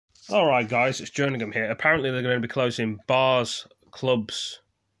Alright guys, it's Jerningham here. Apparently they're going to be closing bars, clubs,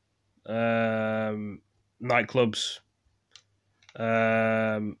 nightclubs,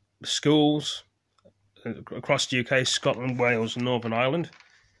 schools across the UK, Scotland, Wales and Northern Ireland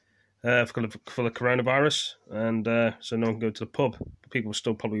for the coronavirus, and so no one can go to the pub. People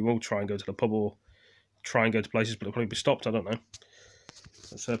still probably will try and go to the pub or try and go to places, but they'll probably be stopped, I don't know.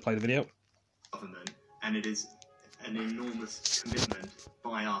 Let's play the video. Government, and it is an enormous commitment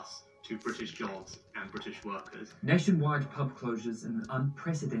by us to British jobs and British workers. Nationwide pub closures and an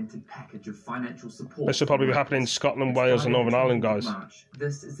unprecedented package of financial support. This will probably be happening in Scotland, Wales and Northern Ireland, guys. March.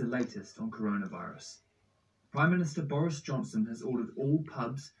 This is the latest on coronavirus. Prime Minister Boris Johnson has ordered all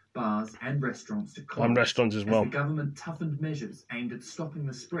pubs, bars and restaurants to close. And restaurants as well. The government toughened measures aimed at stopping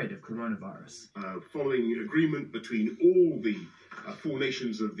the spread of coronavirus. Following agreement between all the four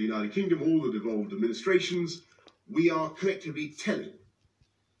nations of the United Kingdom, all the devolved administrations, we are collectively telling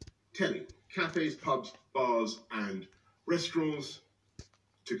cafes, pubs, bars and restaurants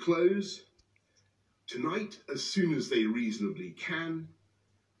to close tonight as soon as they reasonably can,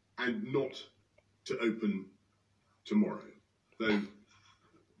 and not to open tomorrow. Though,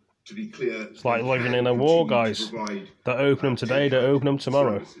 to be clear, it's like living in a war, guys. They open them today, they open them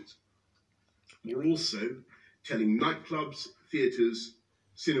tomorrow. Services. We're also telling nightclubs, theatres,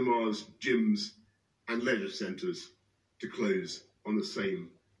 cinemas, gyms and leisure centres to close on the same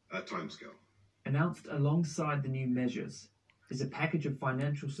timescale. Announced alongside the new measures is a package of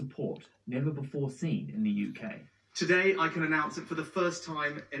financial support never before seen in the UK. Today I can announce that for the first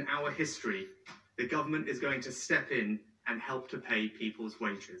time in our history, the government is going to step in and help to pay people's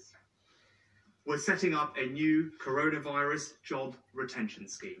wages. We're setting up a new coronavirus job retention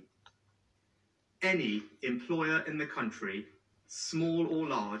scheme. Any employer in the country, small or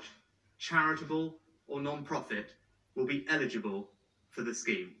large, charitable or non-profit, will be eligible for the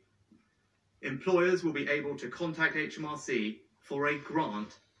scheme. Employers will be able to contact HMRC for a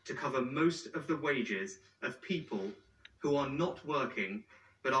grant to cover most of the wages of people who are not working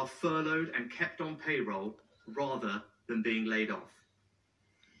but are furloughed and kept on payroll rather than being laid off.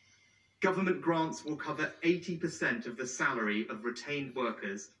 Government grants will cover 80% of the salary of retained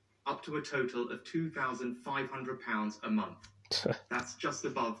workers, up to a total of £2,500 a month. That's just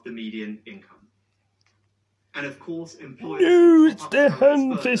above the median income. And of course, employers can top up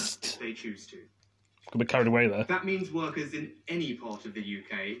further if they choose to. Could be carried away there. That means workers in any part of the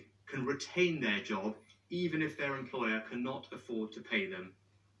UK can retain their job even if their employer cannot afford to pay them,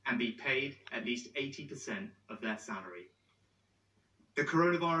 and be paid at least 80% of their salary. The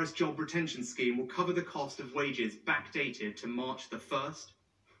coronavirus job retention scheme will cover the cost of wages backdated to March the 1st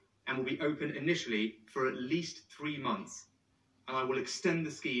and will be open initially for at least 3 months, and I will extend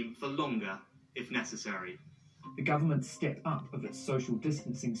the scheme for longer if necessary. The government's step up of its social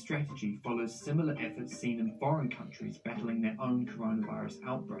distancing strategy follows similar efforts seen in foreign countries battling their own coronavirus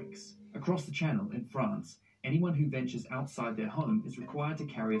outbreaks. Across the Channel in France, anyone who ventures outside their home is required to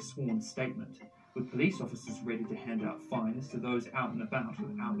carry a sworn statement, with police officers ready to hand out fines to those out and about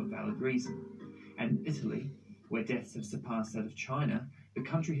without a valid reason. And in Italy, where deaths have surpassed that of China, the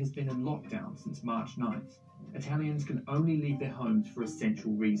country has been in lockdown since March 9th. Italians can only leave their homes for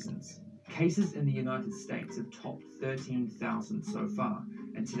essential reasons. Cases in the United States have topped 13,000 so far,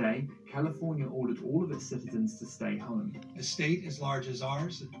 and today, California ordered all of its citizens to stay home. A state as large as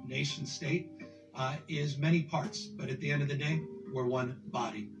ours, a nation state, is many parts, but at the end of the day, we're one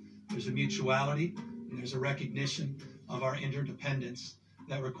body. There's a mutuality, and there's a recognition of our interdependence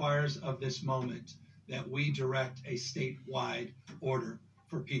that requires of this moment that we direct a statewide order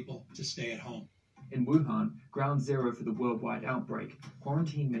for people to stay at home. In Wuhan, ground zero for the worldwide outbreak,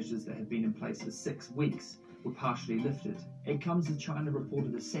 quarantine measures that had been in place for 6 weeks were partially lifted. It comes as China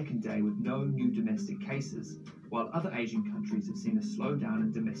reported a second day with no new domestic cases, while other Asian countries have seen a slowdown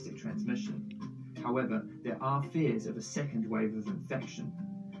in domestic transmission. However, there are fears of a second wave of infection.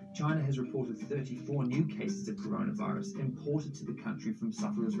 China has reported 34 new cases of coronavirus imported to the country from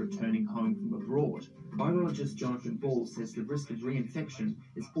sufferers returning home from abroad. Virologist Jonathan Ball says the risk of reinfection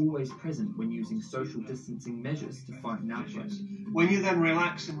is always present when using social distancing measures to fight an outbreak. When you then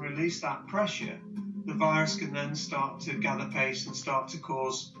relax and release that pressure, the virus can then start to gather pace and start to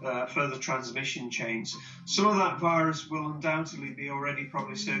cause further transmission chains. Some of that virus will undoubtedly be already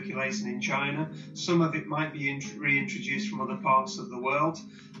probably circulating in China. Some of it might be reintroduced from other parts of the world.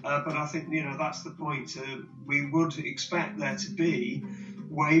 But I think, that's the point. We would expect there to be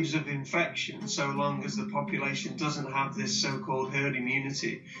waves of infection so long as the population doesn't have this so-called herd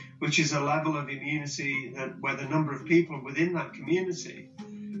immunity, which is a level of immunity where the number of people within that community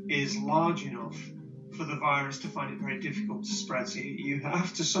is large enough for the virus to find it very difficult to spread. So you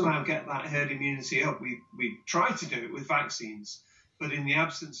have to somehow get that herd immunity up. We try to do it with vaccines, but in the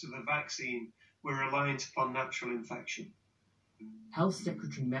absence of a vaccine, we're reliant upon natural infection. Health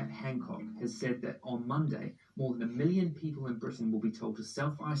Secretary Matt Hancock has said that on Monday, more than 1 million people in Britain will be told to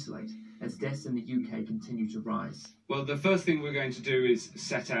self-isolate as deaths in the UK continue to rise. Well, the first thing we're going to do is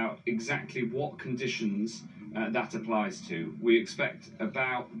set out exactly what conditions that applies to. We expect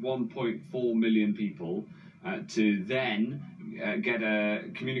about 1.4 million people to then get a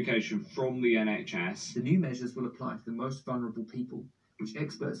communication from the NHS. The new measures will apply to the most vulnerable people, which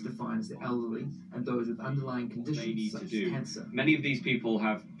experts define as the elderly and those with underlying conditions such as cancer. Many of these people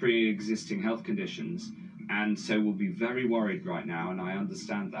have pre-existing health conditions and so will be very worried right now, and I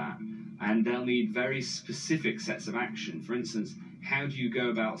understand that. And they'll need very specific sets of action. For instance, how do you go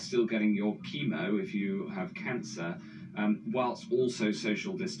about still getting your chemo if you have cancer, whilst also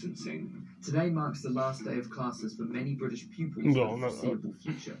social distancing? Today marks the last day of classes for many British pupils for the foreseeable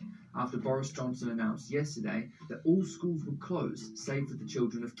future, after Boris Johnson announced yesterday that all schools would close, save for the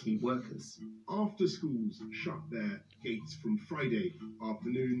children of key workers. After schools shut their gates from Friday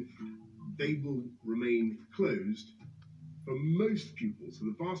afternoon, they will remain closed for most pupils, for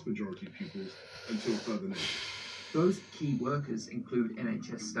the vast majority of pupils, until further notice. Those key workers include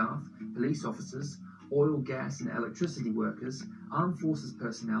NHS staff, police officers, oil, gas and electricity workers, armed forces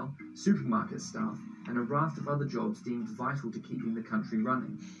personnel, supermarket staff, and a raft of other jobs deemed vital to keeping the country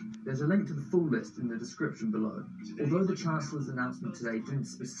running. There's a link to the full list in the description below. Although the Chancellor's announcement today didn't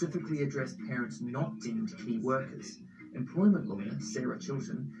specifically address parents not deemed key workers, employment lawyer Sarah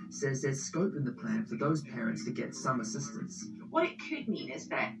Chilton says there's scope in the plan for those parents to get some assistance. What it could mean is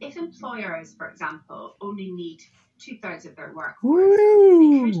that if employers, for example, only need 2/3 of their workforce,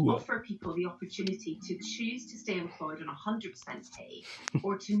 they could offer people the opportunity to choose to stay employed on 100% pay,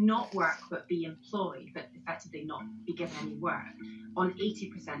 or to not work but be employed but effectively not be given any work on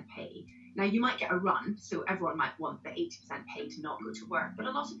 80% pay. Now, you might get a run, so everyone might want the 80% pay to not go to work, but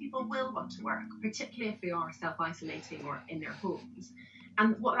a lot of people will want to work, particularly if they are self-isolating or in their homes.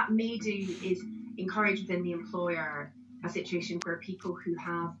 And what that may do is encourage within the employer a situation where people who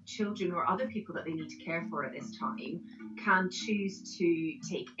have children or other people that they need to care for at this time can choose to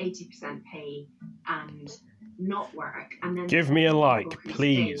take 80% pay and not work, and then give me a like,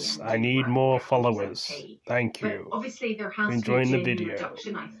 please. I need more followers. Thank you. But obviously, there has enjoying been the video.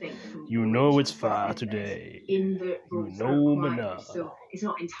 Reduction, I think, you know it's far today. In the you know me now. So it's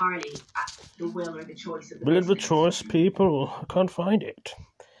not entirely at the will or the choice of the will of the business. choice, people. I can't find it.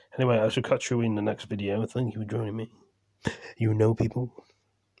 Anyway, I shall catch you in the next video. Thank you for joining me. You know people,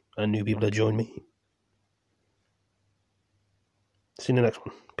 and new people that join me. See you in the next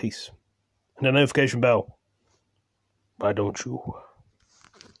one. Peace. And the notification bell. Why don't you?